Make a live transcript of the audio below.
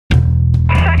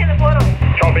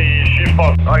Copy, shift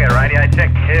box. I get radio check.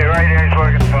 Yeah, radio's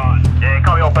working fine. Yeah,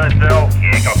 copy all personnel.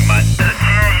 Yeah, copy, mate. There's a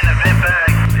chair in the vent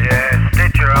bag. Yeah,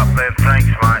 stitch her up there. Thanks,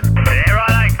 mate. Yeah,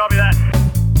 right, copy that.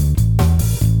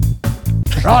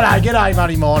 Righto, g'day,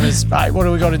 money miners. Mate, what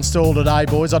do we got installed today,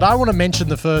 boys? I don't want to mention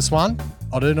the first one.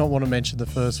 I do not want to mention the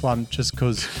first one just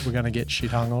because we're going to get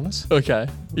shit hung on us. Okay.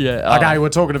 Yeah. Okay, we're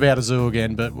talking about a zoo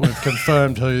again, but we've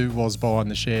confirmed who was buying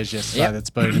the shares yesterday. Yep. That's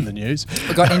been in the news.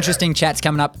 We've got interesting chats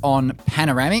coming up on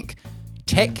Panoramic,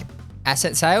 Teck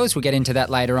asset sales. We'll get into that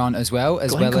later on as well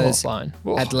Glencore as line.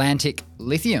 Whoa. Atlantic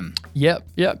Lithium. Yep.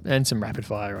 And some rapid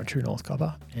fire on True North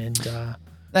copper. And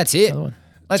That's it. another one.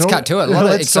 Let's cut to it. A lot of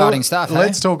Let's exciting talk- stuff. Hey?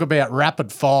 Let's talk about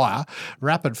rapid fire.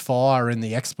 Rapid fire in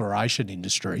the exploration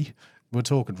industry. We're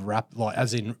talking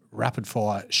as in rapid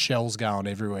fire shells going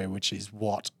everywhere, which is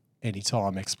what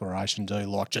anytime exploration do.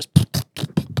 Like just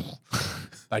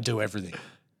they do everything.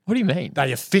 What do you mean?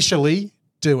 They officially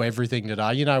do everything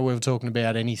today. You know, we were talking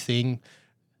about anything.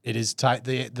 It is Have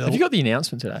you got the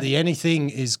announcement today? the anything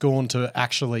is gone to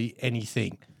actually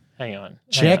anything. Hang on.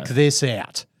 Check this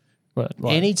out. What?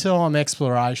 Anytime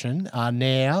exploration are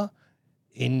now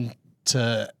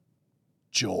into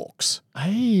jorks.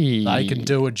 Hey. They can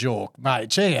do a jork. Mate,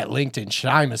 check out LinkedIn.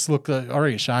 Seamus, look, I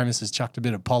reckon Seamus has chucked a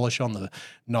bit of polish on the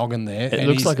noggin there. It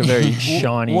looks like a very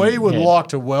shiny We would head. like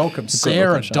to welcome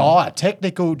Sarah looking shiny. Dyer,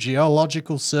 Technical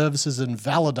Geological Services and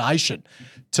Validation,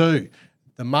 to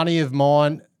the Money of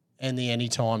Mine and the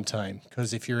Anytime team.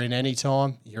 Because if you're in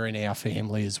Anytime, you're in our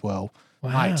family as well.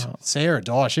 Wow. Mate, Sarah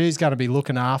Dyer, she's going to be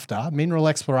looking after mineral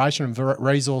exploration and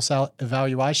resource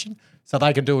evaluation so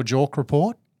they can do a JORC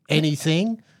report,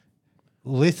 anything,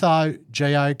 litho,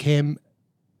 geochem,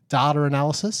 data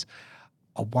analysis.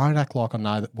 I won't act like I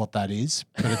know what that is,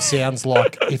 but it sounds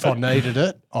like if I needed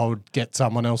it, I would get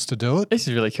someone else to do it. This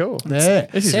is really cool. Yeah.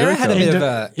 This is Sarah really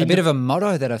had cool. a bit of a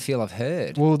motto that I feel I've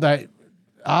heard. Well,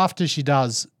 after she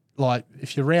does, like,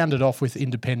 if you round it off with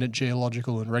independent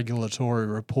geological and regulatory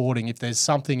reporting, if there's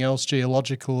something else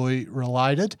geologically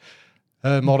related,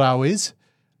 her motto is,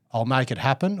 I'll make it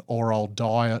happen or I'll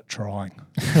die at trying.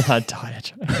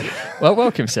 Well,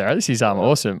 welcome, Sarah. This is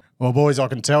awesome. Well, boys, I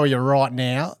can tell you right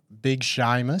now, Big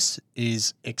Seamus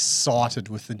is excited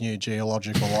with the new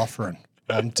geological offering.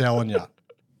 I'm telling you.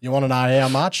 You want to know how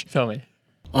much? Tell me.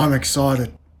 I'm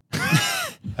excited.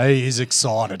 He is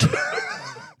excited.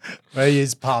 He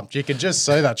is pumped. You can just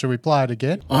see that. Should we play it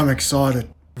again? I'm excited.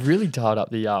 Really dialed up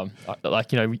the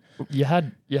you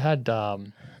had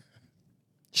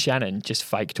Shannon just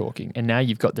fake talking, and now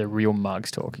you've got the real mugs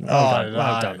talking.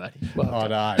 Well done, mate. Well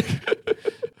done.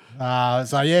 I know.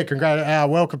 So, yeah,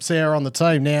 welcome, Sarah, on the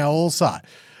team now also.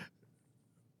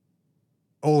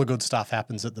 All the good stuff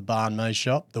happens at the Barn Me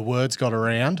shop. The word's got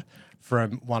around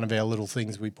from one of our little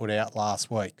things we put out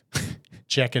last week.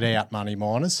 Check it out, money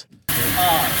miners.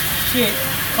 Oh, shit.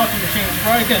 Coffee machine's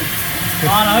broken.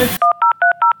 I know.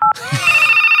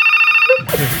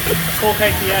 Call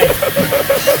KTA.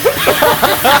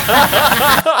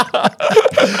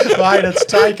 Mate, it's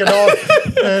taken off.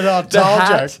 And I told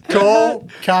you, call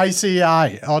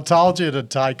KCA. I told you to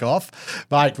take off.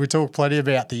 Mate, we talked plenty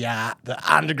about the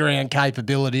underground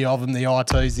capability of them, the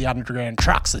ITs, the underground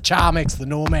trucks, the Charmex, the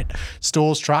Normet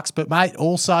stores trucks, but, mate,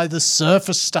 also the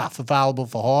surface stuff available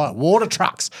for hire. Water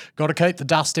trucks. Got to keep the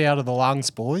dust out of the lungs,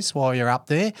 boys, while you're up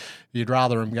there. You'd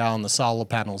rather them go on the solar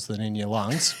panels than in your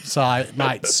lungs. So,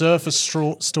 mate, surface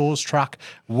stores truck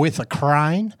with a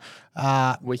crane.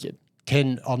 Wicked.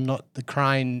 The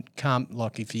crane can't,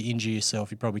 like, if you injure yourself,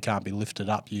 you probably can't be lifted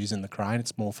up using the crane.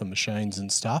 It's more for machines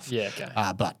and stuff. Yeah, okay.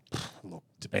 But look,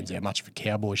 depends how much of a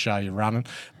cowboy show you're running.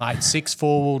 Mate, 6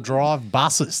 4-wheel drive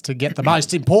buses to get the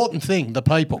most important thing, the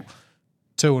people,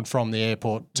 to and from the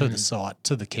airport, to the site,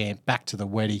 to the camp, back to the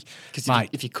weddie. Because Mate,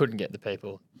 if you couldn't get the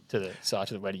people to the site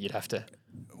of the wedding, you'd have to.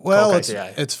 well, call it's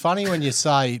KCA. funny when you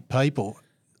say people.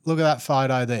 Look at that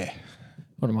photo there.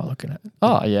 What am I looking at?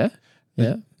 Oh, yeah.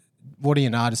 Yeah. What do you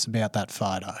notice about that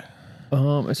photo?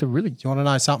 It's a really. Do you want to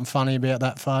know something funny about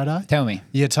that photo? Tell me.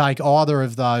 You take either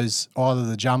of those, either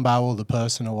the jumbo or the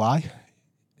person away,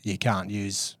 you can't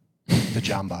use the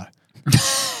jumbo.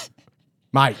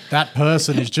 Mate, that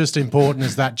person is just important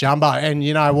as that jumbo. And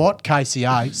you know what?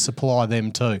 KCA supply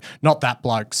them too. Not that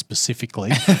bloke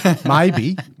specifically.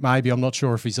 Maybe, I'm not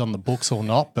sure if he's on the books or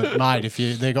not, but mate,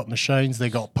 they've got machines,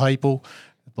 they've got people,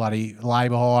 bloody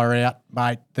labour hire out,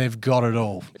 mate, they've got it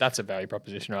all. That's a value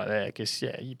proposition right there because,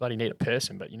 you bloody need a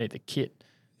person, but you need the kit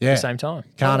Yeah. at the same time.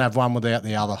 Can't have one without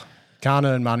the other. Can't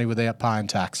earn money without paying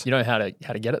tax. You know how to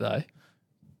get it, though?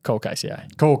 Call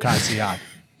KCA. Call KCA.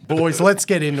 Boys, let's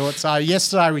get into it. So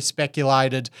yesterday we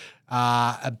speculated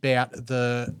about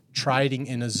the trading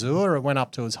in Azure. It went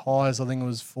up to as high as I think it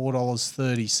was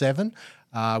 $4.37.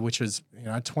 Which was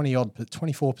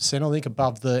 24%, I think,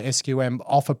 above the SQM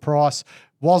offer price.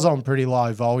 Was on pretty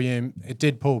low volume. It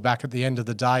did pull back at the end of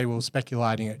the day. We were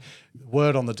speculating it.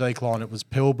 Word on the decline, it was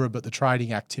Pilbara, but the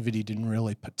trading activity didn't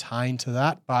really pertain to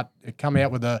that. But it come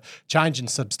out with a change in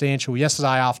substantial.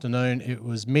 Yesterday afternoon, it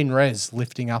was MinRes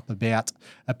lifting up about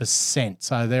 1%.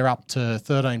 So they're up to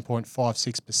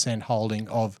 13.56% holding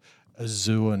of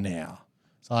Azure now.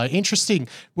 So interesting.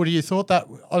 What do you thought that?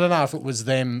 I don't know if it was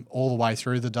them all the way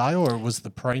through the day or it was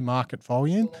the pre-market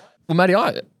volume. Well, Matty,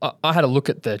 I had a look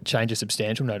at the change of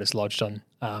substantial notice lodged on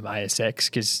ASX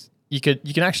because you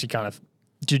can actually kind of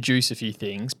deduce a few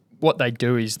things. What they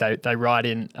do is they write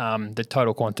in the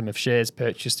total quantum of shares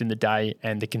purchased in the day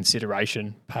and the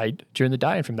consideration paid during the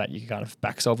day, and from that you can kind of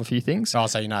back solve a few things. Oh,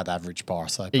 so you know the average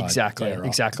price they paid. Exactly, yeah, right.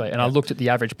 exactly. And I looked at the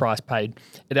average price paid.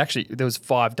 There was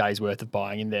 5 days worth of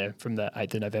buying in there from the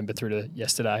 8th of November through to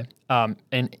yesterday. And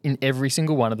in every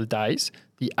single one of the days,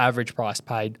 the average price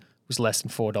paid was less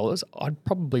than $4. I'd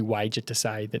probably wager to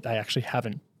say that they actually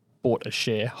haven't bought a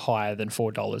share higher than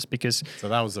 $4 because... So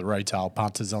that was the retail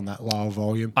punters on that lower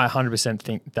volume. I 100%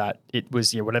 think that it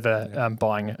was, whatever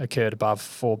buying occurred above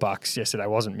 $4 yesterday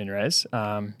wasn't MinRes.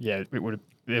 It would have...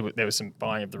 There was some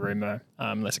buying of the rumour,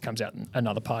 unless it comes out and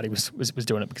another party was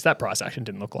doing it, because that price action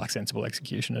didn't look like sensible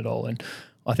execution at all. And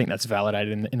I think that's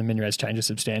validated in the MinRes change of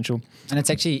substantial. And it's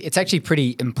actually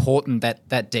pretty important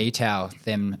that detail,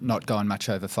 them not going much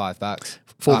over $5.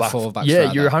 $4. Yeah,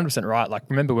 rather. you're 100% right. Like,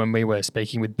 remember when we were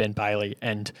speaking with Ben Bailey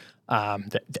and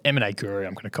the M&A guru,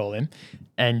 I'm going to call him,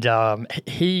 and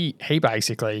he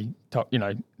basically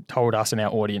told us and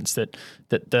our audience that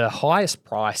the highest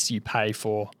price you pay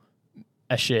for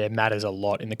a share matters a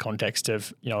lot in the context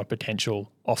of a potential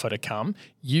offer to come.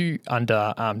 You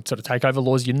under sort of takeover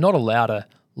laws, you're not allowed to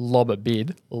lob a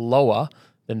bid lower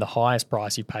than the highest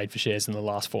price you paid for shares in the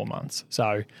last 4 months.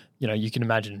 So you can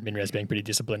imagine MinRes being pretty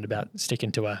disciplined about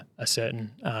sticking to a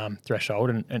certain threshold,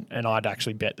 and I'd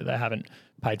actually bet that they haven't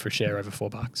paid for a share over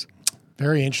 $4.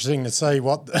 Very interesting to see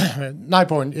what. No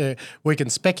point. We can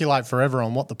speculate forever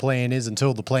on what the plan is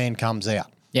until the plan comes out.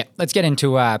 Yeah, let's get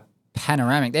into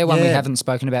Panoramic. They're one we haven't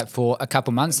spoken about for a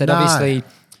couple months. They'd obviously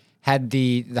had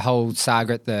the whole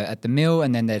saga at the mill,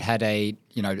 and then they'd had a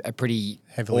pretty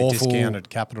heavily awful, discounted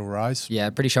capital raise. Yeah,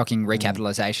 pretty shocking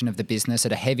recapitalisation of the business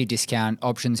at a heavy discount,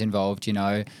 options involved,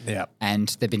 Yeah.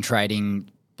 And they've been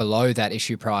trading below that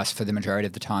issue price for the majority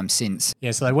of the time since.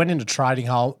 Yeah, so they went into trading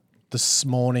halt this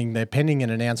morning. They're pending an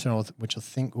announcement, which I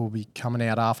think will be coming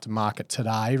out after market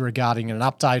today, regarding an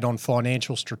update on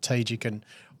financial, strategic and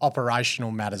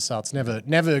operational matters. So it's never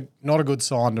not a good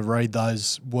sign to read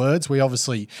those words. We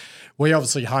obviously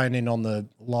hone in on the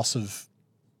loss of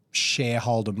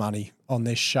shareholder money on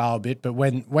this show a bit, but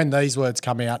when these words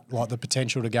come out, like the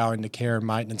potential to go into care and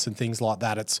maintenance and things like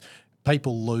that, it's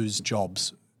people lose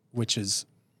jobs, which is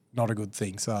not a good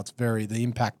thing. So it's the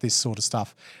impact this sort of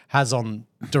stuff has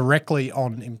directly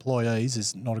on employees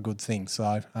is not a good thing.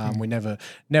 So we never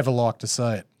like to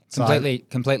see it.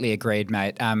 Completely agreed,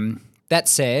 mate. That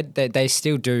said, they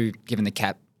still do, given the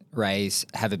cap raise,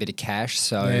 have a bit of cash.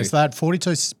 So they had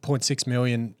 $42.6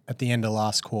 million at the end of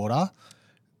last quarter,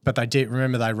 but they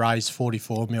raised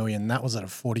 $44 million. That was at a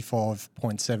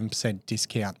 45.7%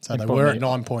 discount. So they were at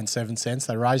 9.7 cents.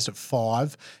 They raised at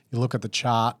 5. You look at the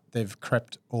chart, they've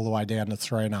crept all the way down to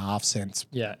 3.5 cents.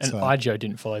 Yeah, and IGO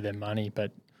didn't follow their money,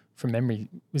 but from memory,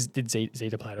 did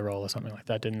Zeta play a role or something like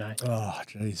that, didn't they? Oh,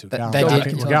 jeez. We're They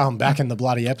going back in the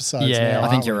bloody episodes now. I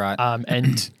think you're right.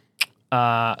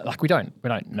 We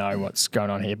don't know what's going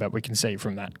on here, but we can see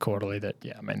from that quarterly that,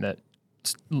 that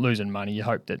it's losing money. You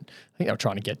hope that, I think they were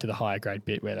trying to get to the higher grade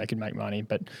bit where they could make money,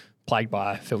 but plagued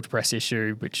by a filter press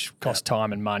issue, which cost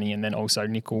time and money, and then also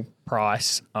nickel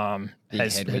price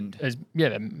has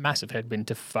a massive headwind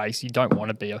to face. You don't want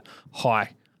to be a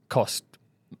high cost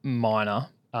miner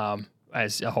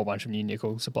as a whole bunch of new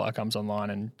nickel supply comes online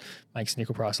and makes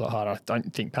nickel price a lot harder. I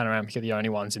don't think Panoramic are the only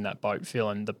ones in that boat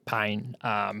feeling the pain,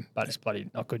 but it's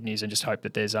bloody not good news, and just hope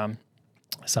that there's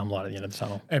some light at the end of the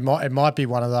tunnel. It might be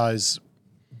one of those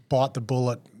bite the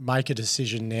bullet, make a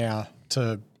decision now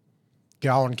to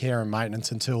go on care and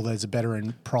maintenance until there's a better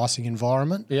pricing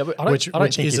environment. Yeah, but I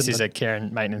don't think this is a care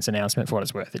and maintenance announcement for what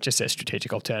it's worth. It just says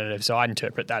strategic alternative. So I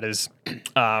interpret that as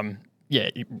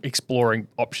exploring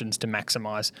options to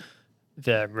maximise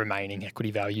the remaining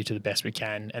equity value to the best we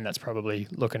can, and that's probably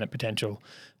looking at potential,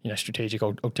 strategic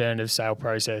alternative sale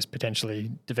process,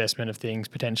 potentially divestment of things,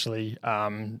 potentially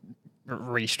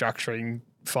restructuring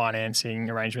financing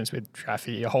arrangements with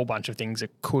Traffy, a whole bunch of things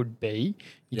it could be.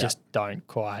 You just don't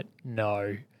quite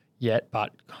know yet.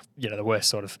 But, the worst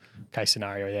sort of case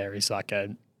scenario there is like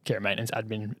a care and maintenance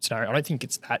admin scenario. I don't think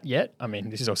it's that yet. I mean,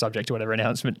 this is all subject to whatever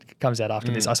announcement comes out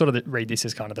after this. I sort of read this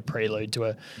as kind of the prelude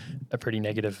to a pretty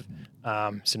negative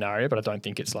scenario, but I don't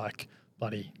think it's like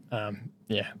bloody, a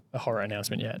horror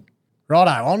announcement yet.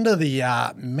 Righto, on to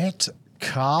the met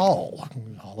coal.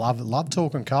 I love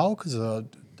talking coal because I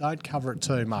don't cover it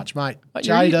too much, mate.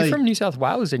 You're from New South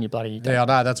Wales and you bloody... Yeah, I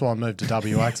know. That's why I moved to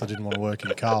WA because I didn't want to work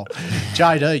in coal.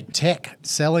 JD, Teck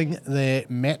selling their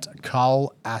met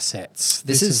coal assets.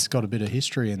 This has got a bit of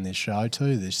history in this show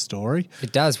too, this story.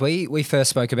 It does. We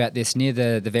first spoke about this near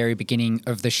the very beginning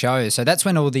of the show. So that's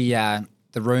when all the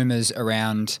rumours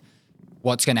around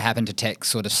what's going to happen to Teck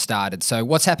sort of started. So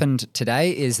what's happened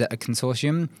today is that a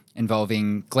consortium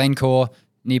involving Glencore,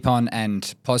 Nippon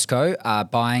and POSCO are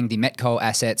buying the met coal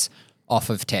assets off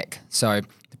of Teck. So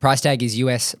the price tag is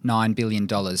US $9 billion.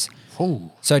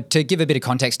 Ooh. So to give a bit of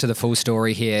context to the full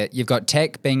story here, you've got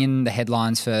Teck being in the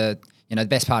headlines for the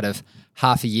best part of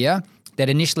half a year. They'd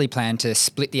initially planned to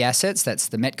split the assets. That's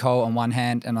the met coal on one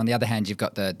hand, and on the other hand, you've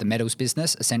got the metals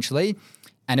business essentially.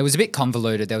 And it was a bit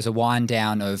convoluted. There was a wind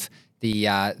down of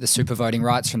the super voting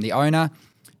rights from the owner,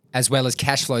 as well as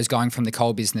cash flows going from the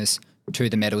coal business to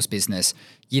the metals business.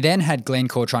 You then had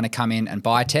Glencore trying to come in and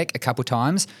buy Teck a couple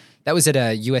times. That was at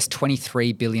a US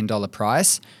 $23 billion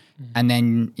price. And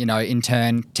then, in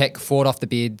turn, Teck fought off the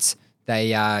bids.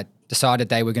 They decided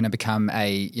they were going to become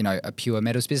a pure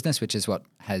metals business, which is what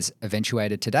has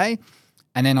eventuated today.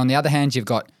 And then on the other hand, you've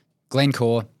got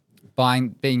Glencore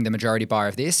being the majority buyer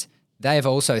of this. They have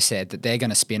also said that they're going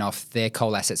to spin off their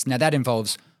coal assets. Now, that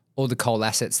involves all the coal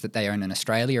assets that they own in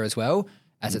Australia as well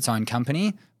as its own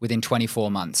company within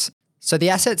 24 months. So the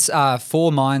assets are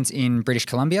 4 mines in British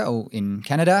Columbia or in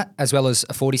Canada, as well as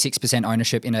a 46%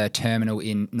 ownership in a terminal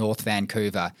in North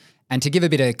Vancouver. And to give a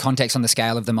bit of context on the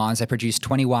scale of the mines, they produced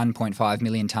 21.5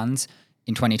 million tonnes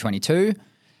in 2022.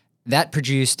 That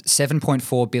produced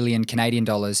 7.4 billion Canadian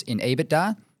dollars in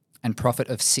EBITDA and profit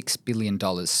of $6 billion.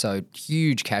 So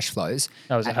huge cash flows.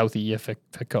 That was a healthy year for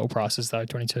coal prices though,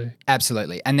 22.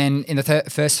 Absolutely. And then in the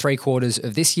first 3 quarters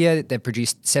of this year, they've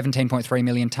produced 17.3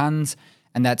 million tonnes,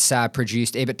 and that's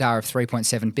produced EBITDA of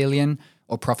 3.7 billion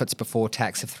or profits before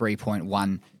tax of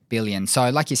 3.1 billion.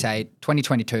 So like you say,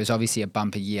 2022 is obviously a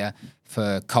bumper year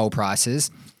for coal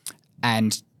prices.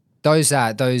 And those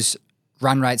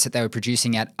run rates that they were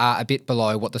producing at are a bit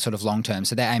below what the sort of long term.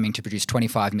 So they're aiming to produce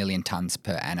 25 million tonnes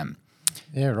per annum.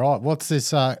 Yeah, right. What's this?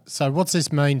 So what's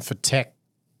this mean for Teck,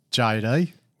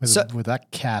 JD, with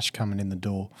that cash coming in the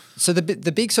door? So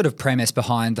the big sort of premise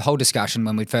behind the whole discussion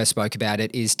when we first spoke about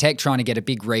it is Teck trying to get a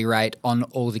big re-rate on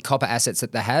all the copper assets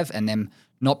that they have and them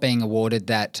not being awarded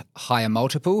that higher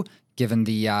multiple given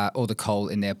the all the coal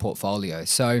in their portfolio.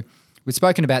 So we've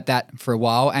spoken about that for a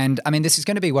while, and I mean, this is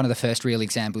going to be one of the first real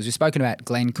examples. We've spoken about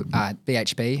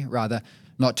BHP rather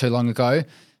not too long ago,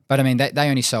 but I mean, they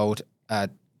only sold a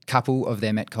couple of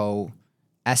their met coal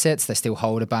assets. They still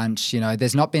hold a bunch.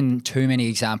 There's not been too many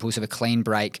examples of a clean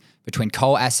break between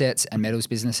coal assets and metals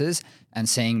businesses, and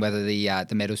seeing whether the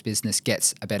metals business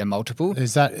gets a better multiple.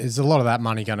 Is a lot of that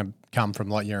money going to come from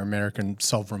like your American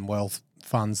sovereign wealth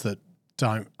funds that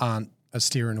aren't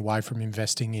steering away from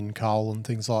investing in coal and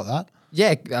things like that?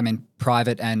 Yeah, I mean,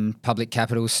 private and public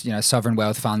capitals, sovereign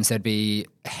wealth funds, there'd be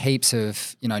heaps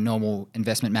of, normal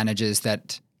investment managers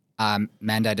that are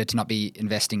mandated to not be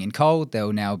investing in coal.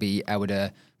 They'll now be able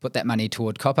to put that money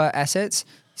toward copper assets.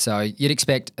 So you'd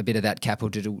expect a bit of that capital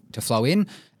to flow in,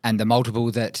 and the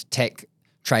multiple that Teck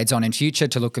trades on in future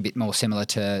to look a bit more similar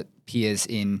to peers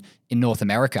in North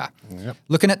America. Yep.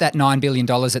 Looking at that $9 billion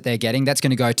that they're getting, that's going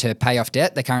to go to pay off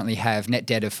debt. They currently have net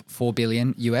debt of $4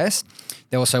 billion US.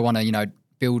 They also want to,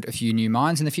 build a few new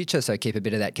mines in the future, so keep a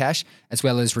bit of that cash, as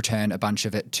well as return a bunch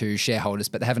of it to shareholders,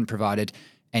 but they haven't provided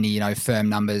any, firm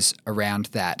numbers around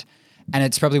that. And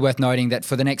it's probably worth noting that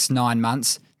for the next 9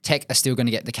 months, Teck are still going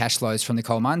to get the cash flows from the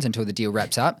coal mines until the deal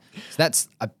wraps up. So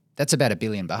that's about $1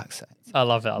 billion. I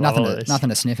love it. I love Nothing all of this. nothing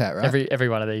to sniff at, right? Every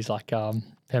one of these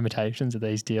permutations of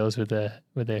these deals with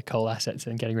their coal assets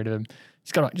and getting rid of them.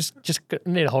 Just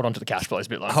need to hold on to the cash flows a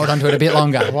bit longer. Hold on to it a bit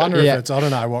longer. I wonder if it's, I don't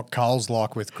know what coal's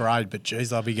like with grade, but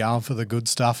geez, I'll be going for the good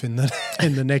stuff in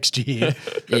the next year.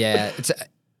 Yeah,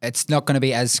 it's not going to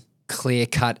be as clear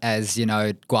cut as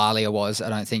Gwalia was. I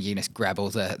don't think you can just grab all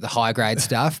the high grade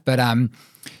stuff. But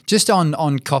just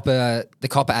on copper, the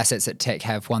copper assets that Teck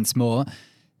have once more,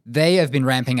 they have been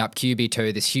ramping up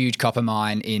QB2, this huge copper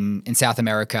mine in South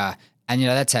America, and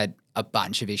that's had a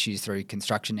bunch of issues through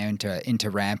construction now into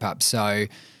ramp up. So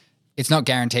it's not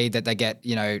guaranteed that they get,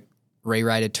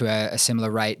 re-rated to a similar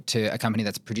rate to a company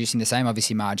that's producing the same.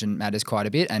 Obviously, margin matters quite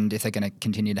a bit. And if they're going to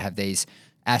continue to have these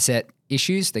asset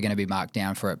issues, they're going to be marked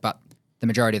down for it. But the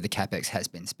majority of the CapEx has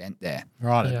been spent there.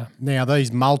 Right. Yeah. Now,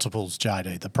 these multiples,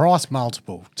 JD, the price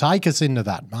multiple, take us into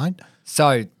that, mate.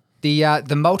 So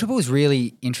the multiple is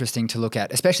really interesting to look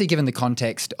at, especially given the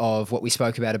context of what we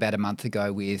spoke about a month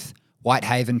ago with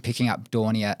Whitehaven picking up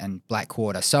Daunia and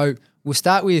Blackwater. So we'll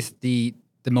start with the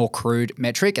more crude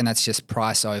metric, and that's just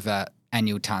price over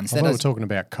annual tonnes. I thought we were talking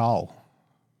about coal,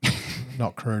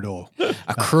 not crude oil.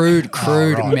 A crude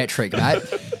right. metric, mate.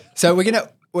 So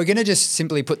we're gonna just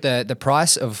simply put the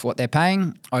price of what they're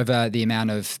paying over the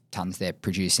amount of tonnes they're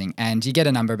producing, and you get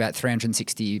a number about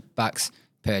 $360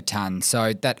 per tonne.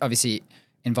 So that obviously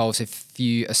involves a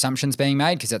few assumptions being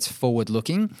made because that's forward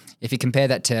looking. If you compare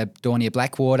that to Daunia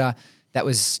Blackwater, that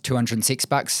was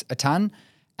 $206 a tonne,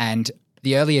 and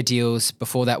the earlier deals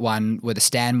before that one were the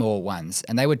Stanmore ones,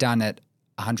 and they were done at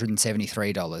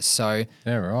 $173. So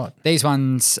Yeah, right. these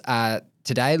ones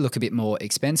today look a bit more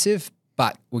expensive,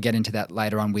 but we'll get into that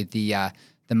later on with the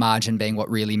margin being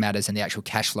what really matters and the actual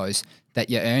cash flows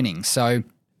that you're earning. So,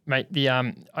 Mate,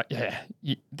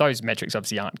 those metrics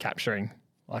obviously aren't capturing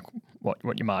like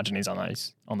what your margin is on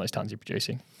those tonnes you're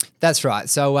producing. that's right.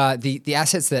 So the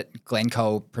assets that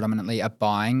Glencore predominantly are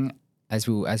buying, as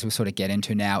we'll sort of get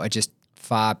into now, are just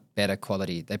far better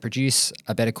quality. They produce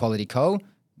a better quality coal,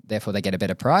 therefore they get a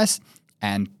better price,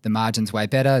 and the margin's way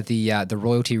better. The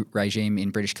royalty regime in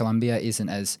British Columbia isn't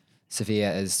as severe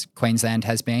as Queensland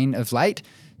has been of late,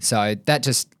 so that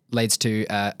just leads to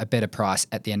a better price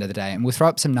at the end of the day. And we'll throw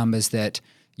up some numbers that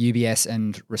UBS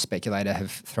and Respeculator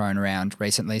have thrown around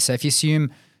recently. So if you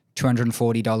assume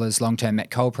 $240 long-term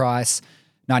met coal price,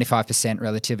 95%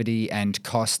 relativity, and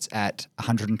costs at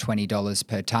 $120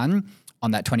 per tonne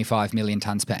on that 25 million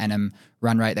tonnes per annum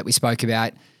run rate that we spoke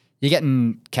about, you're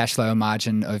getting cash flow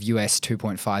margin of US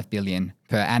 $2.5 billion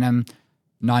per annum,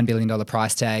 $9 billion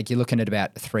price tag. You're looking at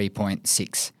about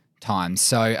 3.6 times.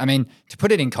 So, I mean, to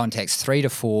put it in context, 3 to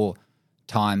 4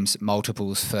 times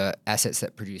multiples for assets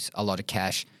that produce a lot of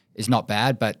cash is not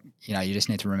bad, but you just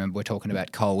need to remember we're talking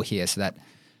about coal here, so that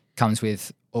comes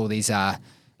with all these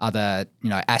other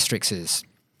asterisks.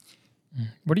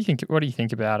 What do you think? What do you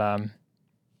think about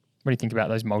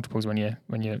those multiples when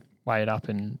you weigh it up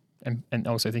and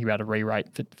also think about a re-rate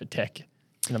for Teck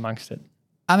in amongst it?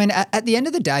 I mean, at the end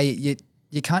of the day,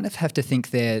 you kind of have to think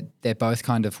they're both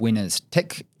kind of winners.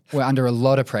 Teck were under a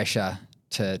lot of pressure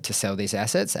to sell these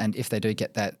assets, and if they do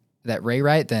get that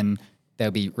re-rate, then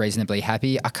they'll be reasonably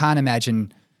happy. I can't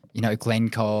imagine,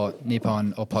 Glencore,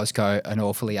 Nippon, or POSCO are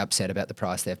awfully upset about the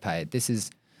price they've paid.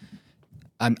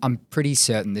 I'm pretty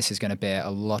certain this is going to bear a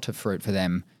lot of fruit for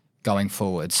them going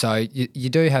forward. So you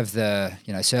do have the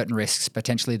certain risks.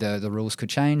 Potentially the rules could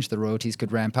change, the royalties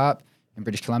could ramp up in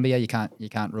British Columbia. You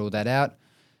can't rule that out.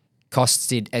 Costs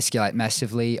did escalate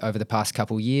massively over the past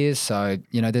couple of years. So,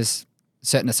 there's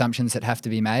certain assumptions that have to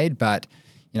be made, but,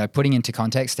 putting into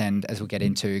context, and as we'll get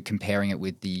into comparing it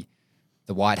with the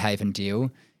Whitehaven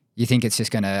deal, you think it's just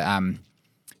going to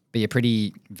be a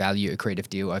pretty value accretive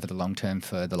deal over the long term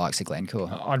for the likes of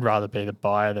Glencore. I'd rather be the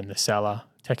buyer than the seller.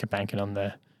 Teck are banking on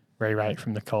the re-rate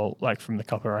from the coal, from the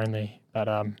copper only. But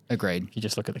Agreed. if you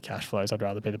just look at the cash flows, I'd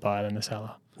rather be the buyer than the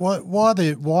seller. Why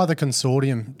the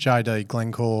consortium, JD,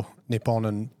 Glencore, Nippon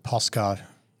and POSCO?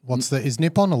 Is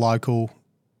Nippon a local?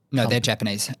 No, they're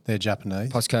Japanese. They're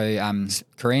Japanese. POSCO,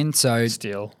 Korean. So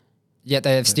Steel. yeah,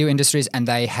 they have steel industries, and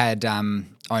they had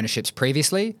ownerships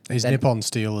previously. Is Nippon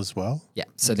Steel as well? Yeah,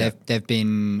 so they've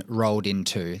been rolled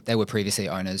into. They were previously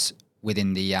owners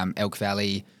within the Elk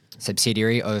Valley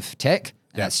subsidiary of Teck.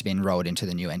 And that's been rolled into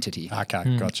the new entity.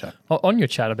 Okay, gotcha. On your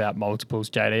chat about multiples,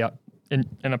 JD, and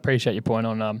I appreciate your point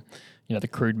on the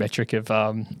crude metric of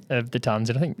the tons.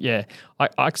 And I think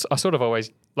I sort of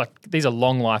always these are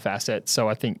long life assets, so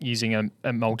I think using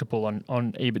a multiple on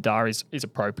EBITDA is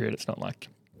appropriate. It's not like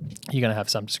you're going to have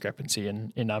some discrepancy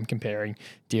in comparing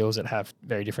deals that have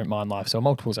very different mine life. So a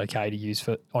multiple is okay to use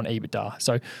on EBITDA.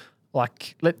 So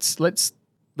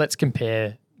let's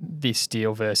compare this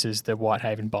deal versus the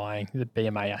Whitehaven buying the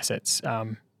BMA assets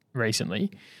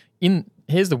recently.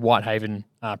 Here's the Whitehaven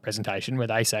presentation where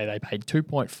they say they paid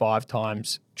 2.5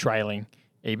 times trailing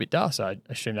EBITDA. So I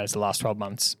assume that's the last 12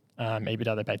 months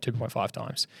EBITDA. They paid 2.5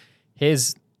 times.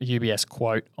 Here's a UBS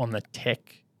quote on the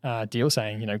Teck deal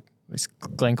saying, this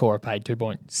Glencore paid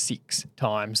 2.6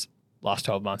 times last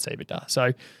 12 months EBITDA.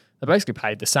 So they basically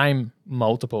paid the same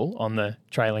multiple on the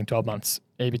trailing 12 months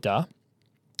EBITDA,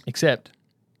 except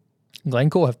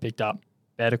Glencore have picked up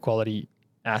better quality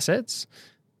assets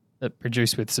that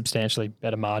produce with substantially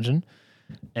better margin.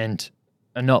 and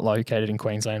are not located in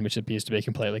Queensland, which appears to be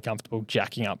completely comfortable,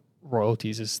 jacking up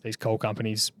royalties as these coal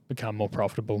companies become more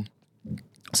profitable.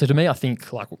 So to me, I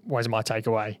think, like, where's my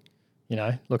takeaway?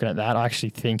 Looking at that, I actually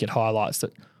think it highlights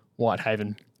that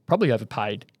Whitehaven probably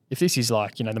overpaid. If this is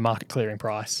like, the market clearing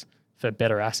price for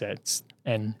better assets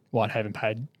and Whitehaven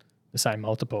paid the same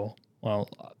multiple, well,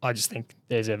 I just think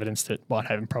there's evidence that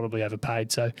Whitehaven probably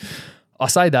overpaid. So I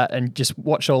say that and just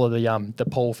watch all of the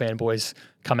Paul fanboys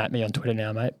come at me on Twitter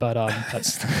now, mate. But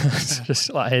that's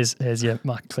just like here's your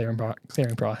market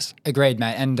clearing price. Agreed,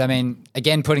 mate. And I mean,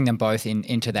 again, putting them both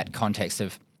into that context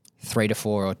of 3 to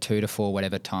 4 or 2 to 4,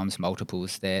 whatever times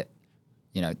multiples, they're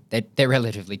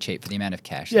relatively cheap for the amount of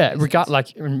cash. Yeah,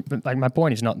 like my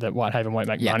point is not that Whitehaven won't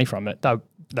make money from it.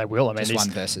 They will. I mean, just one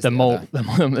versus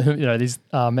these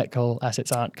met coal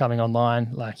assets aren't coming online.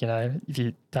 Like, if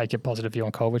you take a positive view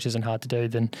on coal, which isn't hard to do,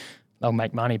 then they'll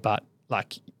make money. But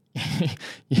like,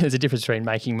 there's a difference between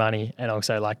making money and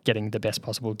also like getting the best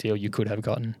possible deal you could have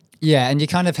gotten. Yeah, and you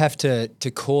kind of have to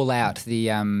call out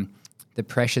the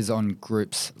pressures on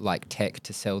groups like Teck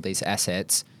to sell these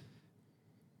assets.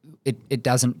 It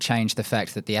doesn't change the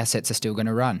fact that the assets are still going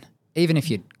to run. Even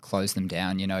if you close them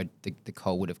down, the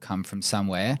coal would have come from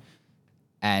somewhere.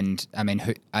 And I mean,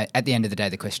 at the end of the day,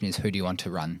 the question is, who do you want to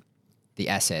run the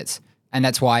assets? And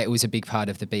that's why it was a big part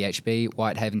of the BHP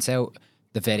Whitehaven sale,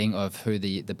 the vetting of who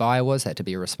the buyer was. Had to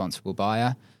be a responsible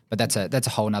buyer. But that's a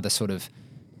whole nother sort of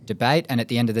debate. And at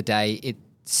the end of the day, it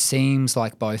seems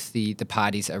like both the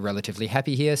parties are relatively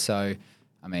happy here. So,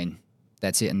 I mean,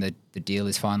 that's it, and the deal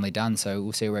is finally done. So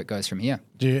we'll see where it goes from here.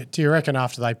 Do you reckon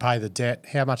after they pay the debt,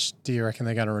 how much do you reckon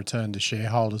they're going to return to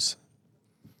shareholders?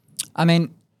 I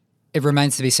mean, it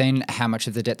remains to be seen how much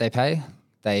of the debt they pay.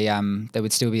 They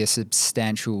would still be a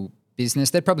substantial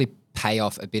business. They'd probably pay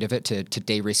off a bit of it to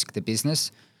de-risk the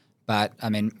business. But, I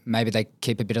mean, maybe they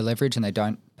keep a bit of leverage and they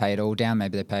don't pay it all down.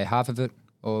 Maybe they pay half of it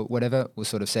or whatever. We'll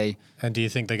sort of see. And do you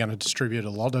think they're going to distribute a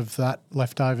lot of that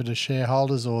left over to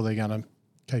shareholders, or they're going to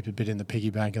keep a bit in the piggy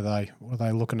bank? Are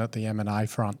they looking at the M&A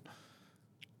front?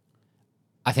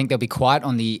 I think they'll be quiet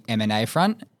on the M&A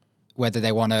front, whether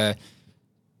they want to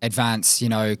advance,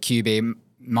 QB.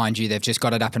 Mind you, they've just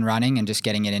got it up and running and just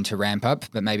getting it into ramp up,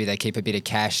 but maybe they keep a bit of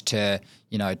cash to,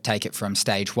 take it from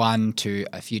stage 1 to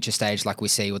a future stage like we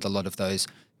see with a lot of those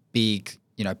big,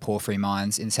 porphyry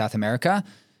mines in South America.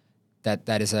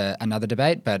 That is another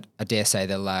debate, but I dare say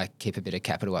they'll keep a bit of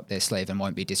capital up their sleeve and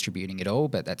won't be distributing it all,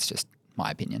 but that's just my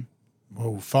opinion.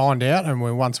 We'll find out, and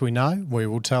once we know, we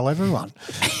will tell everyone.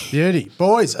 Beauty.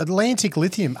 Boys, Atlantic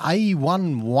Lithium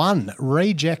A11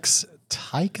 rejects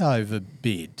takeover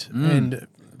bid. And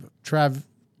Trav,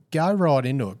 go right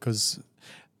into it, because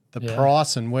the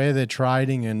price and where they're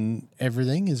trading and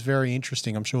everything is very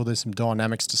interesting. I'm sure there's some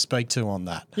dynamics to speak to on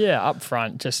that. Yeah, up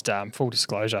front, just full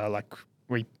disclosure, like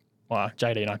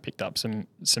JD and I picked up some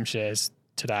shares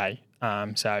today.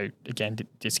 So again,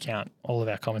 discount all of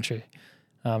our commentary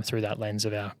through that lens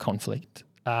of our conflict.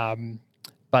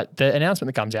 But the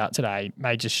announcement that comes out today,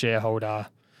 major shareholder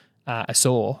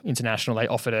Assor International, they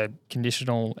offered a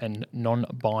conditional and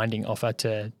non-binding offer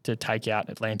to take out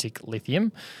Atlantic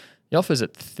Lithium. The offer's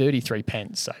at 33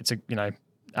 pence. So it's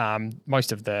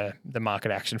most of the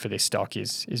market action for this stock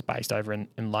is based over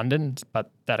in London, but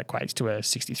that equates to a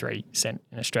 63 cent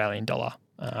in Australian dollar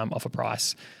offer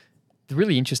price. The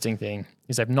really interesting thing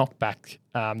is they've knocked back.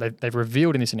 They've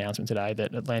revealed in this announcement today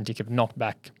that Atlantic have knocked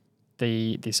back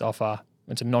this offer.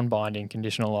 It's a non-binding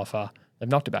conditional offer. They've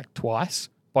knocked it back twice.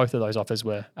 Both of those offers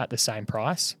were at the same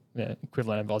price, the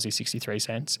equivalent of Aussie 63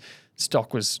 cents.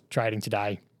 Stock was trading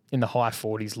today in the high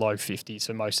 40s, low 50s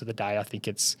for most of the day. I think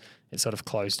it's sort of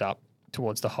closed up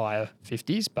towards the higher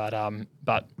 50s.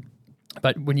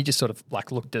 But when you just sort of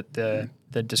like looked at the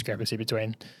discrepancy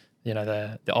between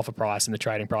the offer price and the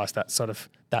trading price,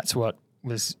 that's what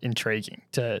was intriguing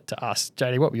to us.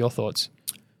 JD, what were your thoughts?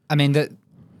 I mean,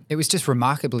 it was just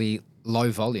remarkably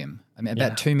low volume. I mean,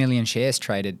 about 2 million shares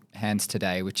traded hands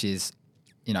today, which is,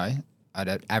 at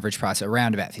an average price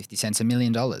around about 50 cents $1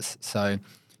 million. So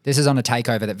this is on a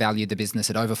takeover that valued the business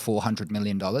at over $400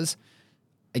 million.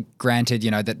 Granted,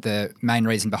 that the main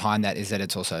reason behind that is that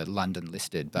it's also London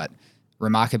listed, but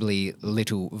remarkably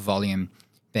little volume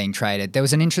being traded. There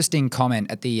was an interesting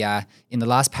comment at the in the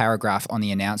last paragraph on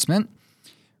the announcement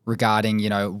regarding,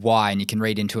 why, and you can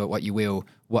read into it what you will,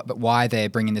 but why they're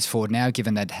bringing this forward now,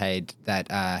 given that had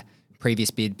that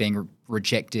previous bid being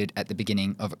rejected at the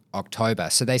beginning of October.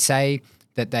 So they say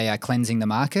that they are cleansing the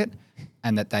market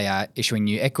and that they are issuing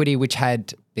new equity, which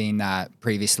had been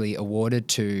previously awarded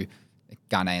to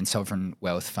Ghanaian Sovereign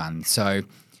Wealth Fund. So,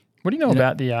 what do you know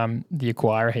about the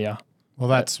acquirer here?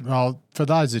 Well, for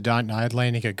those who don't know,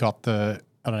 Atlantic have got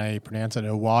I don't know how you pronounce it,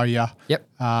 Awaya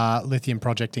lithium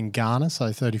project in Ghana,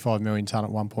 so 35 million tonne at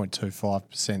 1.25%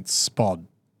 spod.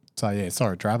 So, yeah,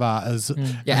 sorry, Trav.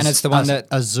 And it's the one that...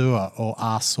 Azure or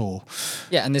Arsor.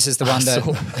 Yeah, and this is the one that...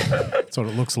 That's what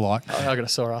it looks like. I've got a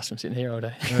sore ass from sitting here all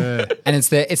day. And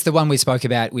it's the one we spoke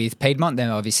about with Piedmont.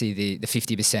 They're obviously the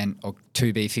 50% or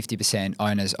to be 50%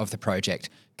 owners of the project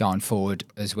going forward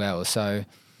as well. So,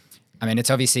 I mean, it's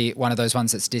obviously one of those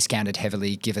ones that's discounted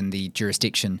heavily given the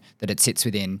jurisdiction that it sits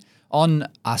within. On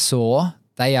Arsor,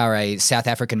 they are a South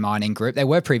African mining group. They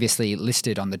were previously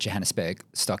listed on the Johannesburg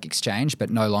Stock Exchange, but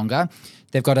no longer.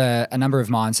 They've got a number of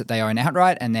mines that they own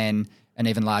outright and then an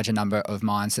even larger number of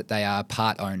mines that they are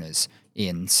part owners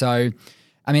in. So,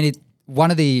 I mean,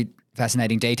 one of the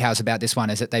fascinating details about this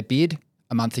one is that they bid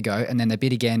a month ago and then they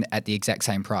bid again at the exact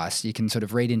same price. You can sort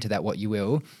of read into that what you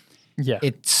will. Yeah.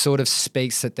 It sort of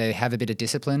speaks that they have a bit of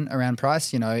discipline around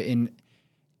price,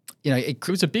 it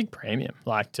was a big premium,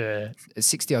 like to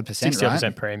 60-odd%,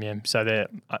 60-odd% premium. So they're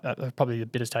probably the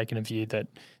bid has taken a view that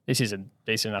this is a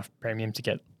decent enough premium to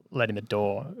get let in the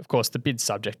door. Of course, the bid's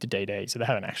subject to DD, so they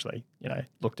haven't actually,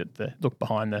 looked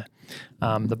behind the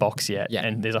box yet. Yeah.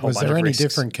 And there's a whole Was bunch there of any risks.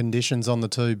 different conditions on the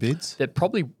two bids? There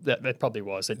probably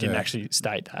was. It didn't actually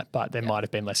state that, but there might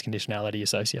have been less conditionality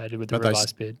associated with the But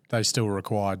revised bid. They still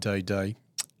require DD.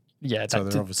 Yeah, So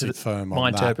they're obviously firm on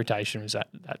my that. interpretation was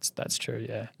that's true.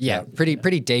 Yeah. Yeah,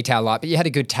 pretty detailed light. But you had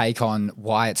a good take on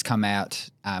why it's come out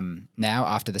now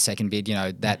after the second bid.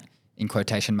 That in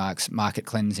quotation marks market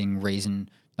cleansing reason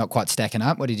not quite stacking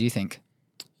up. What did you think?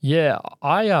 Yeah,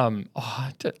 I don't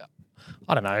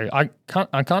know. I'm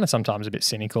kind of sometimes a bit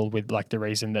cynical with like the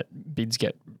reason that bids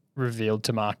get revealed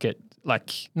to market.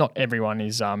 Like not everyone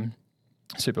is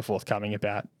super forthcoming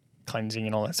about cleansing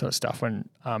and all that sort of stuff when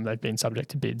they've been subject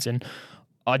to bids. And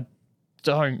I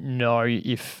don't know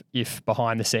if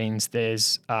behind the scenes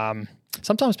there's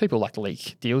sometimes people like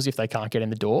leak deals if they can't get in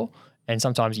the door, and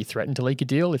sometimes you threaten to leak a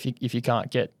deal if you can't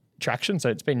get traction. So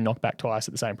it's been knocked back twice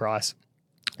at the same price.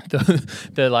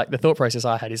 The thought process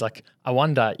I had is like, I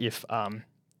wonder if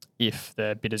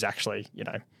the bidders actually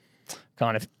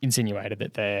kind of insinuated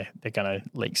that they're going to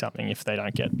leak something if they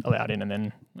don't get allowed in, and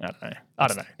then I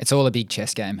don't know. It's all a big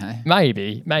chess game, hey?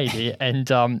 Maybe, and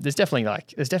there's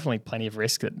definitely plenty of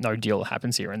risk that no deal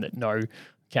happens here, and that no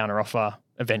counteroffer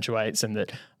eventuates, and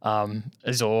that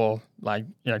Azor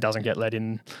doesn't get let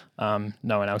in.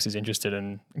 No one else is interested,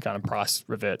 and kind of price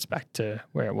reverts back to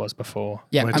where it was before.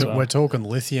 Yeah, we're talking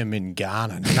lithium in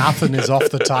Ghana. Nothing is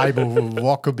off the table with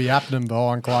what could be happening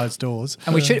behind closed doors.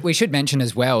 And we should mention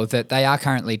as well that they are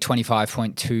currently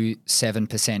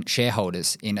 25.27%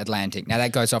 shareholders in Atlantic. Now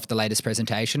that goes off the latest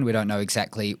presentation. We don't know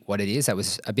exactly what it is. That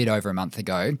was a bit over a month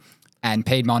ago. And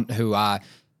Piedmont, who are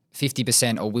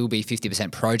 50% or will be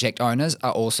 50% project owners,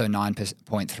 are also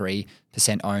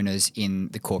 9.3% owners in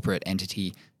the corporate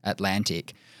entity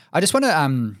Atlantic. I just want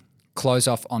to close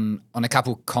off on a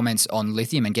couple comments on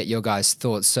lithium and get your guys'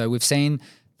 thoughts. So we've seen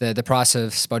the price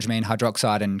of spodumene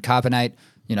hydroxide and carbonate,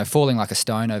 falling like a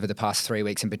stone over the past 3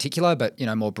 weeks in particular, but,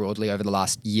 more broadly over the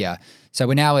last year. So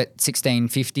we're now at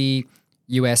 $16.50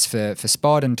 US for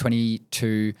spod and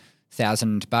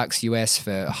 $22,000 US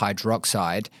for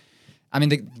hydroxide. I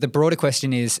mean, the broader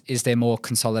question is there more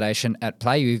consolidation at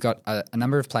play? You've got a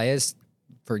number of players,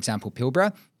 for example,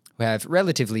 Pilbara, who have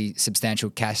relatively substantial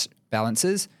cash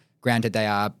balances. Granted, they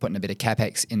are putting a bit of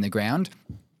capex in the ground.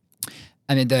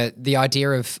 I mean, the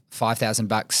idea of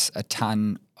 $5,000 a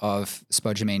tonne of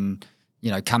spodumene,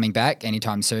 coming back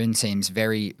anytime soon seems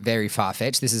very, very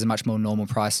far-fetched. This is a much more normal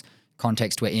price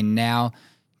context we're in now.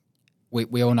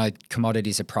 We all know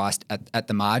commodities are priced at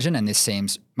the margin, and this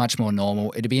seems much more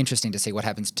normal. It'd be interesting to see what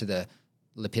happens to the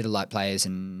lepidolite players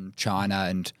in China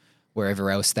and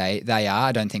wherever else they are.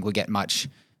 I don't think we'll get much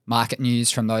market news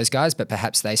from those guys, but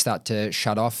perhaps they start to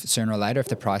shut off sooner or later if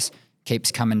the price keeps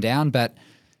coming down. But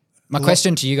my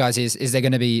question to you guys is there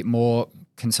going to be more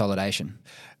consolidation?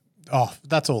 Oh,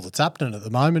 that's all that's happening at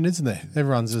the moment, isn't there?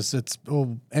 Everyone's it's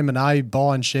all M&A,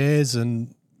 buying shares,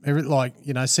 and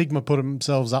Sigma put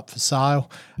themselves up for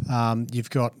sale. You've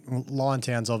got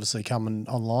Liontown's obviously coming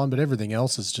online, but everything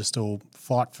else is just all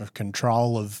fight for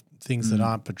control of things that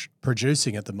aren't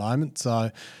producing at the moment. So,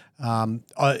 and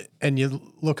you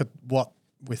look at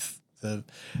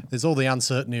there's all the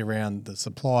uncertainty around the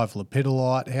supply of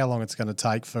lepidolite, how long it's going to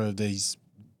take for these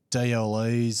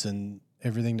DLEs and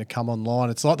everything to come online.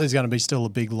 It's like there's going to be still a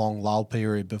big long lull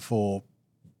period of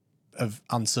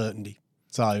uncertainty.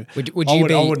 So I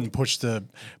wouldn't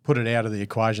put it out of the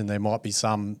equation. There might be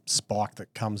some spike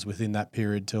that comes within that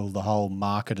period till the whole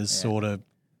market has sort of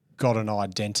got an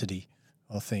identity,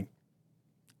 I think.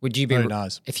 Would you be? Who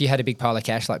knows? If you had a big pile of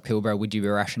cash like Pilbara, would you be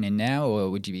rushing in now, or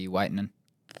would you be waiting?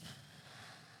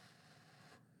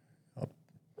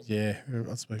 Yeah,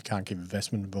 I suppose we can't give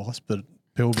investment advice, but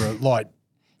Pilbara, like,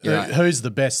 You're right. who's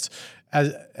the best?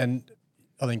 And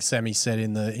I think Sammy said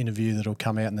in the interview that'll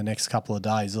come out in the next couple of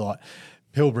days, like,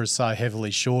 Pilbara is so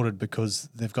heavily shorted because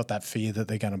they've got that fear that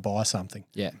they're going to buy something.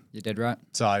 Yeah, you're dead right.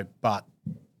 So, but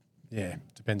yeah,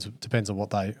 depends on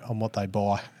what they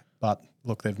buy. But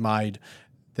look, they've made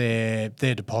their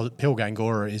deposit.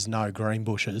 Pilgangoora is no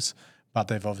Greenbushes, but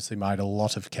they've obviously made a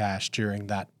lot of cash during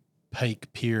that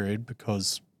peak period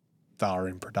because they were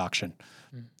in production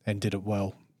and did it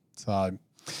well. So,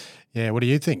 yeah, what do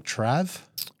you think, Trav?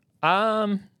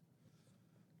 I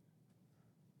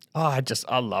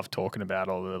love talking about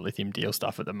all the lithium deal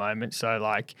stuff at the moment. So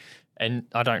like, and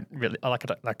I don't really, I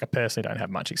personally don't have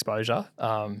much exposure.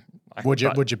 Would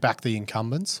you back the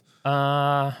incumbents?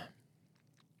 I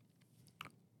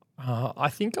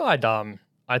think I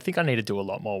think I need to do a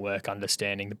lot more work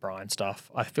understanding the brine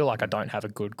stuff. I feel like I don't have a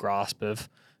good grasp of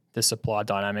the supply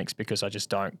dynamics because I just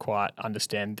don't quite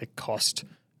understand the cost,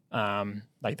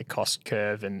 like the cost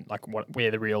curve and like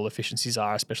where the real efficiencies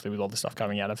are, especially with all the stuff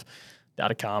coming out of the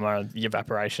Atacama, the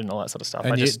evaporation, all that sort of stuff.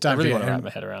 And I really want to wrap my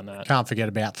head around that. Can't forget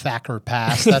about Thacker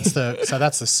Pass. That's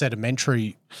the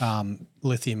sedimentary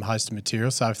lithium hosted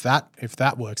material. So if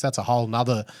that works, that's a whole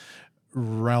nother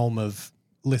realm of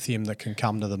lithium that can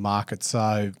come to the market.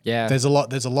 So Yeah. there's a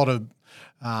lot of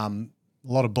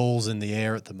balls in the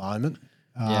air at the moment.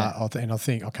 And I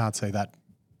think I can't see that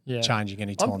changing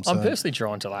anytime soon. I'm personally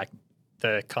drawn to like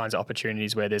the kinds of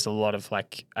opportunities where there's a lot of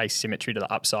like asymmetry to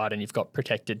the upside and you've got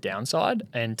protected downside.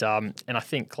 And I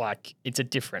think like it's a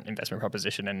different investment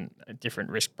proposition and a different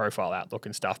risk profile outlook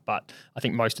and stuff. But I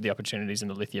think most of the opportunities in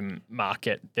the lithium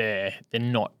market, they're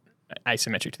not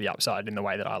asymmetric to the upside in the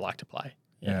way that I like to play.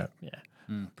 Yeah. Yeah.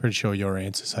 Pretty sure your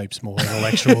answer's heaps more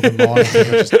intellectual than mine. I think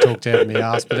I just talked out of my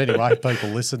ass. But anyway,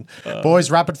 people listen.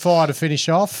 Boys, rapid fire to finish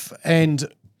off. And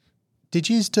did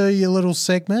you do your little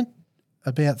segment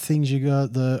about things you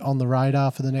got on the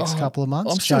radar for the next couple of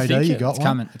months? I'm still JD, thinking. you got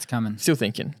one? It's coming. Still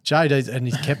thinking. JD, and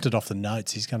he's kept it off the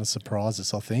notes. He's going to surprise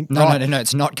us, I think. No,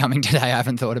 it's not coming today. I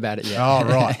haven't thought about it yet. Oh,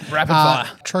 right. Rapid fire.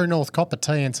 True North Copper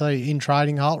TNT in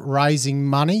trading halt, raising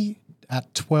money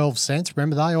at 12 cents.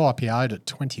 Remember, they IPO'd at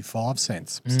 25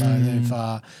 cents. So they've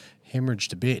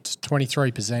hemorrhaged a bit.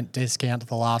 23% discount to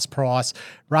the last price.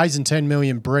 Raising 10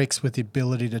 million bricks with the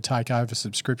ability to take over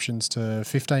subscriptions to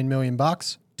 15 million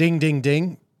bucks. Ding, ding,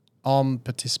 ding. I'm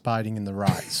participating in the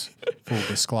raise. Full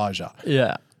disclosure.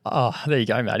 Yeah. Oh, there you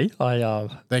go, Matty.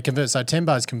 So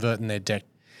Tembo's converting their debt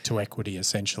to equity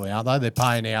essentially, aren't they? They're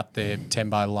paying out their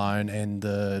Tembo loan and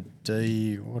the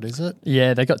what is it?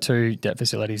 Yeah, they got two debt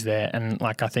facilities there, and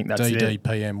like I think that's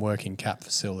DDPM working cap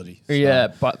facility. So. Yeah,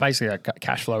 but basically like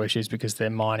cash flow issues because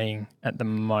they're mining at the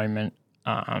moment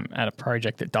at a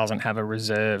project that doesn't have a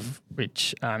reserve,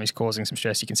 which is causing some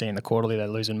stress. You can see in the quarterly they're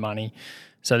losing money.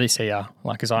 So this here,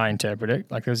 like as I interpret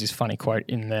it, like there was this funny quote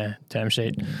in the term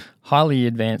sheet, highly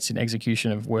advanced in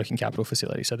execution of working capital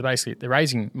facilities. So they're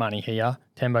raising money here.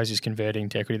 Tembo's is converting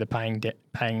to equity. They're paying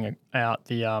out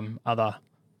the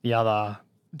other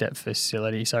debt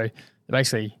facility. So they're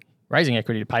basically raising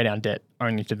equity to pay down debt,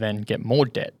 only to then get more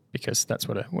debt because that's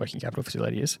what a working capital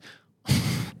facility is.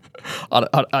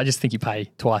 I just think you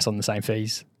pay twice on the same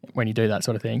fees when you do that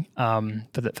sort of thing.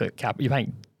 For cap, you're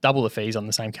paying double the fees on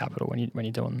the same capital when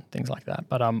you're doing things like that.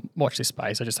 But watch this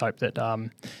space. I just hope that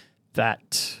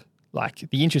that like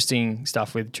the interesting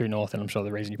stuff with True North, and I'm sure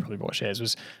the reason you probably bought shares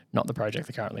was not the project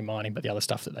they're currently mining, but the other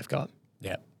stuff that they've got.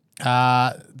 Yeah.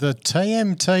 The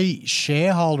TMT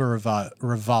shareholder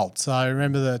revolt. So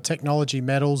remember the Technology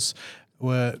Metals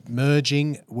were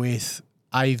merging with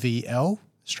AVL,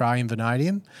 Australian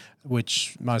Vanadium,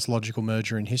 which most logical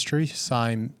merger in history.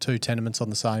 Same two tenements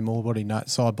on the same ore body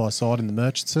side by side in the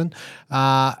Murchison.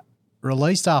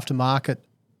 Released after market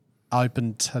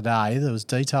opened today. There was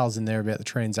details in there about the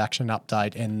transaction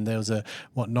update, and there was a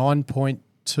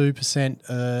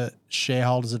 9.2%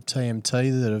 shareholders of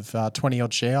TMT that have 20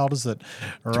 odd shareholders that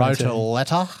wrote a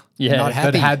letter. Yeah, Not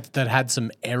happy. that had some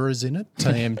errors in it.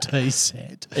 TMT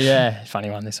said. Yeah,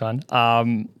 funny one, this one.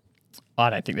 I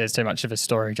don't think there's too much of a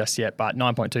story just yet, but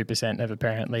 9.2% have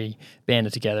apparently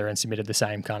banded together and submitted the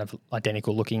same kind of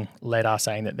identical looking letter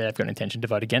saying that they've got an intention to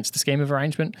vote against the scheme of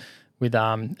arrangement with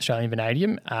Australian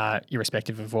Vanadium,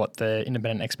 irrespective of what the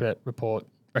independent expert report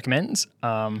recommends.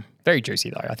 Very juicy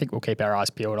though. I think we'll keep our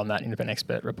eyes peeled on that independent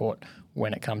expert report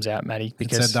when it comes out, Matty.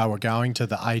 Because it said they were going to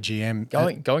the AGM.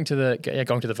 Going to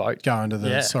the vote. Going to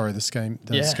the scheme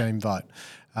vote.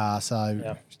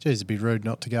 Geez, it'd be rude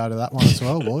not to go to that one as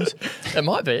well, boys. It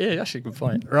might be. Yeah, actually, good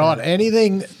point. Right.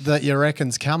 Anything that you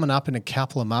reckon's coming up in a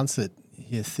couple of months that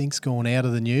you think's gone out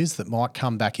of the news that might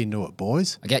come back into it,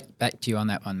 boys? I'll get back to you on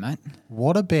that one, mate.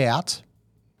 What about...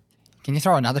 Can you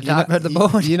throw another dart at the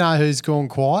board? You know who's gone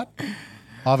quiet?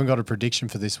 I haven't got a prediction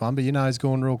for this one, but you know who's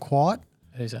gone real quiet?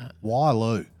 Who's that?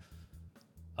 Wyloo.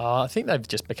 I think they've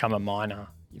just become a miner,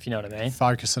 if you know what I mean.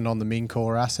 Focusing on the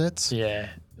Mincor assets. Yeah.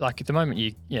 Like at the moment,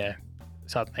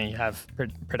 suddenly you have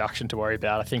production to worry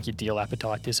about. I think your deal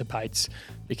appetite dissipates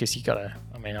because you got to,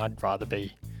 I'd rather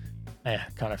be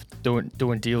kind of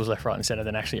doing deals left, right and centre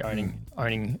than actually owning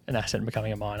an asset and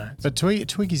becoming a miner. But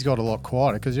Twiggy's got a lot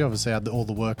quieter because you obviously had all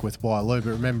the work with Wyloo,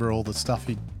 but remember all the stuff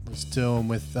he was doing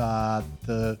with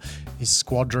his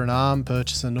squadron arm,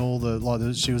 purchasing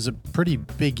all she was a pretty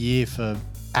big year for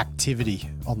activity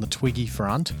on the Twiggy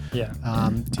front. Yeah.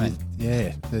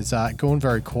 There's going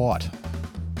very quiet.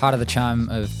 Part of the charm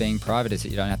of being private is that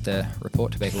you don't have to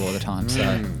report to people all the time. So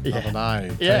I don't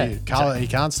know. Yeah. He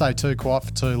can't stay too quiet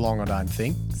for too long, I don't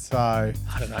think. So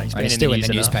I don't know. He's still in the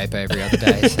newspaper every other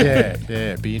day. So. yeah.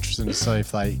 It'd be interesting to see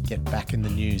if they get back in the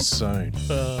news soon.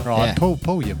 Right, Yeah.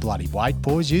 pull your bloody weight,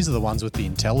 boys. Yous are the ones with the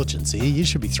intelligence here. You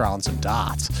should be throwing some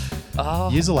darts.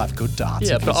 Yous will have good darts.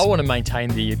 Yeah, but I want to maintain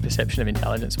the perception of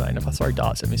intelligence, mate. And if I throw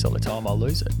darts at this all the time, I'll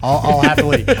lose it. I'll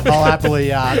happily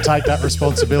take that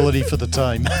responsibility for the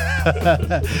team.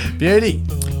 Beauty.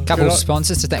 Couple of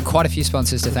sponsors to thank, quite a few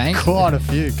sponsors to thank. Quite a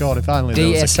few. God, if only there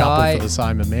was a couple DSI, for the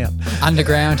same amount.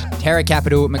 Underground, Terra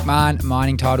Capital, McMahon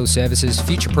Mining Title Services,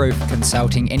 Future-Proof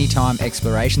Consulting, Anytime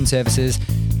Exploration Services,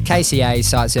 KCA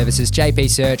Site Services, JP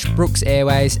Search, Brooks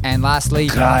Airways, and lastly,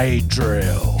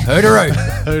 K-Drill. Hoodaroo.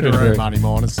 Hoodaroo, money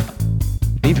miners.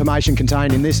 The information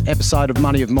contained in this episode of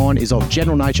Money of Mine is of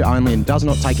general nature only and does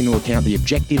not take into account the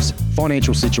objectives,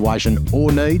 financial situation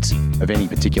or needs of any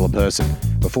particular person.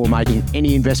 Before making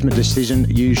any investment decision,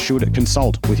 you should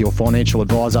consult with your financial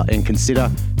advisor and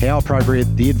consider how appropriate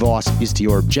the advice is to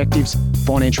your objectives,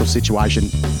 financial situation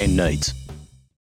and needs.